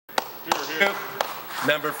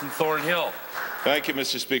Member from Thornhill. Thank you,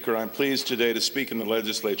 Mr. Speaker. I'm pleased today to speak in the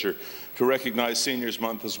legislature to recognize Seniors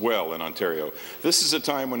Month as well in Ontario. This is a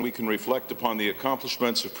time when we can reflect upon the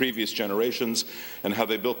accomplishments of previous generations and how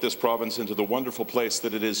they built this province into the wonderful place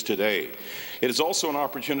that it is today. It is also an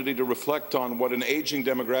opportunity to reflect on what an aging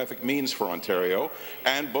demographic means for Ontario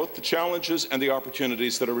and both the challenges and the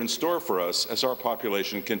opportunities that are in store for us as our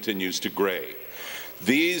population continues to grey.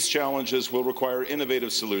 These challenges will require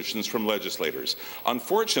innovative solutions from legislators.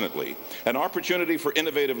 Unfortunately, an opportunity for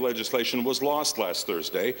innovative legislation was lost last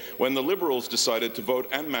Thursday when the Liberals decided to vote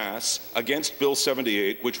en masse against Bill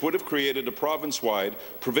 78, which would have created a province-wide,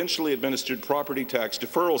 provincially administered property tax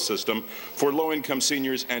deferral system for low-income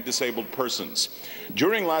seniors and disabled persons.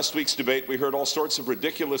 During last week's debate, we heard all sorts of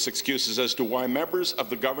ridiculous excuses as to why members of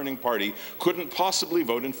the governing party couldn't possibly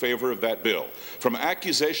vote in favour of that bill, from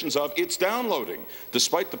accusations of it's downloading,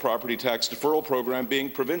 despite the property tax deferral program being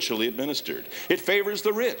provincially administered. It favours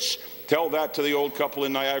the rich. Tell that to the old couple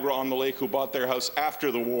in Niagara-on-the-Lake who bought their house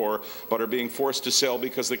after the war but are being forced to sell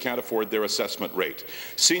because they can't afford their assessment rate.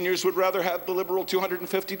 Seniors would rather have the Liberal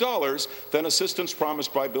 $250 than assistance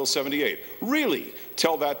promised by Bill 78. Really?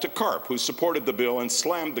 Tell that to CARP, who supported the bill and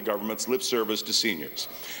slammed the government's lip service to seniors.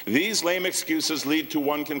 These lame excuses lead to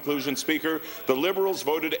one conclusion, Speaker. The Liberals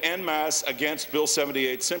voted en masse against Bill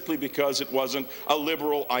 78 simply because it wasn't a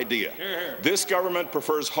Liberal idea. This government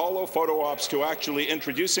prefers hollow photo ops to actually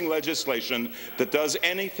introducing legislation that does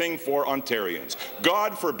anything for Ontarians.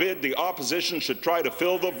 God forbid the opposition should try to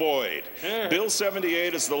fill the void. Bill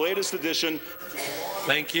 78 is the latest edition.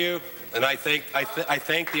 Thank you, and I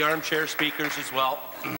thank the armchair speakers as well.